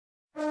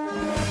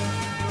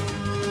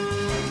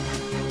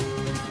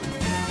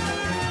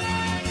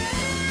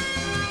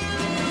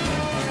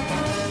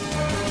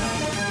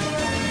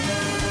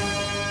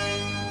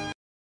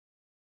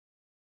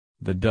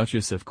The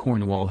Duchess of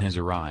Cornwall has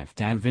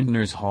arrived at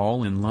Vintners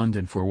Hall in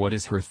London for what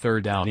is her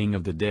third outing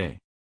of the day.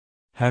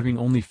 Having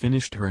only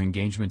finished her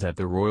engagement at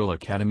the Royal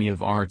Academy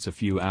of Arts a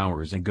few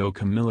hours ago,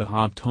 Camilla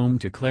hopped home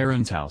to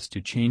Clarence House to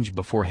change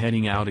before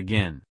heading out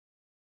again.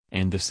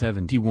 And the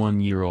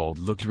 71-year-old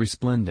looked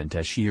resplendent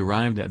as she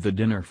arrived at the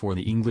dinner for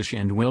the English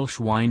and Welsh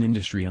wine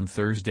industry on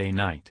Thursday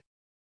night.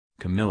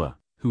 Camilla,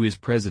 who is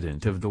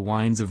president of the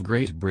Wines of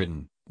Great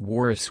Britain,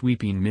 wore a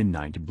sweeping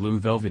midnight blue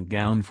velvet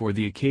gown for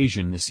the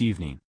occasion this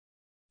evening.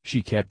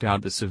 She kept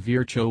out the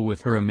severe chill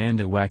with her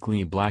Amanda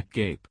Wackley black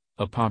cape,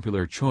 a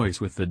popular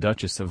choice with the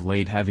Duchess of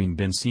late, having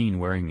been seen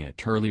wearing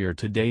it earlier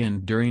today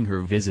and during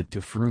her visit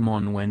to Frome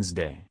on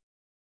Wednesday.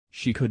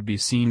 She could be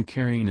seen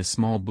carrying a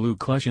small blue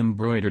clutch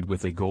embroidered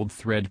with a gold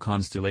thread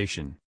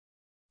constellation.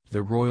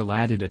 The royal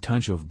added a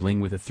touch of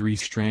bling with a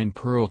 3-strand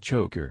pearl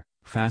choker,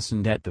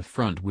 fastened at the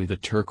front with a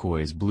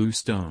turquoise blue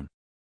stone.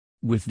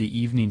 With the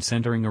evening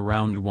centering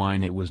around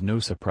wine, it was no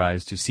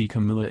surprise to see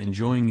Camilla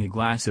enjoying a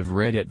glass of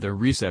red at the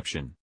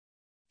reception.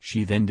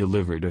 She then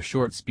delivered a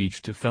short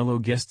speech to fellow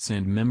guests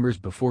and members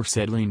before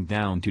settling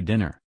down to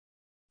dinner.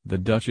 The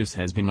Duchess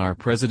has been our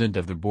president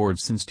of the board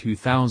since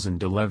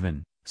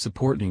 2011,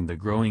 supporting the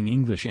growing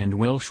English and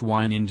Welsh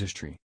wine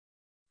industry.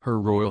 Her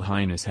Royal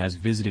Highness has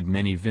visited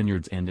many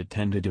vineyards and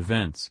attended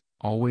events,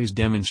 always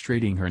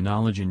demonstrating her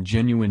knowledge and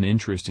genuine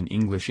interest in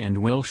English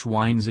and Welsh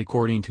wines,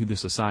 according to the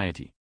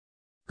Society.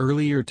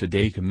 Earlier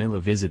today, Camilla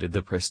visited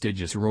the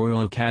prestigious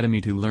Royal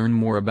Academy to learn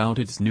more about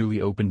its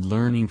newly opened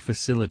learning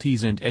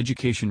facilities and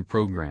education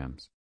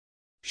programs.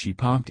 She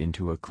popped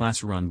into a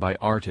class run by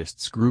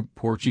artists group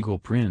Portugal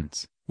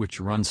Prince,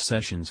 which runs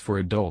sessions for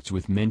adults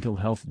with mental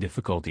health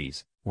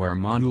difficulties, where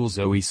model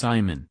Zoe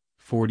Simon,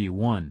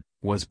 41,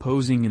 was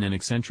posing in an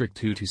eccentric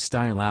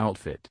tutu-style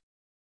outfit.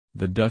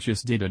 The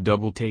Duchess did a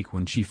double take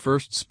when she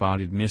first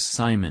spotted Miss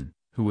Simon,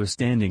 who was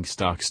standing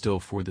stock still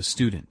for the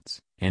students,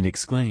 and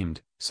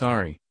exclaimed,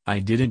 "Sorry, I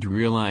didn't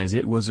realize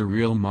it was a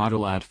real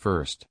model at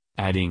first,"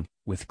 adding,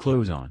 "with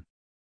clothes on."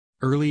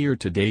 Earlier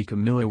today,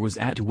 Camilla was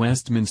at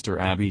Westminster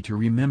Abbey to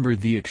remember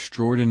the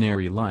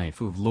extraordinary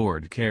life of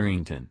Lord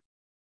Carrington.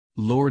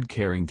 Lord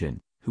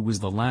Carrington, who was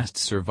the last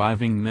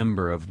surviving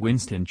member of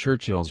Winston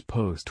Churchill's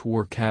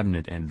post-war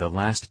cabinet and the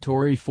last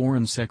Tory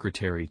Foreign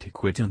Secretary to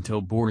quit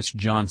until Boris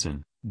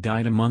Johnson,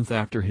 died a month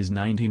after his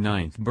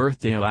 99th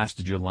birthday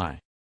last July.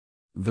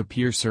 The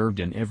peer served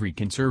in every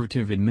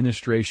Conservative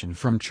administration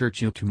from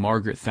Churchill to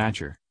Margaret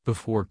Thatcher,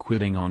 before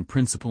quitting on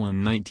principle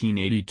in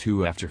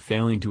 1982 after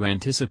failing to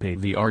anticipate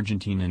the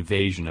Argentine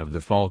invasion of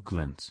the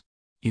Falklands.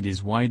 It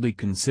is widely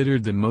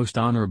considered the most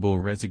honorable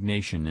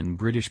resignation in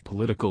British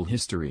political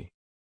history.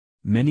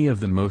 Many of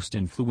the most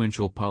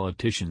influential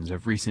politicians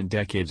of recent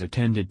decades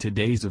attended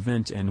today's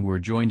event and were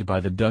joined by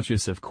the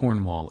Duchess of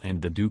Cornwall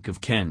and the Duke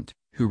of Kent,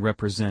 who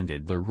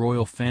represented the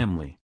royal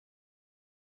family.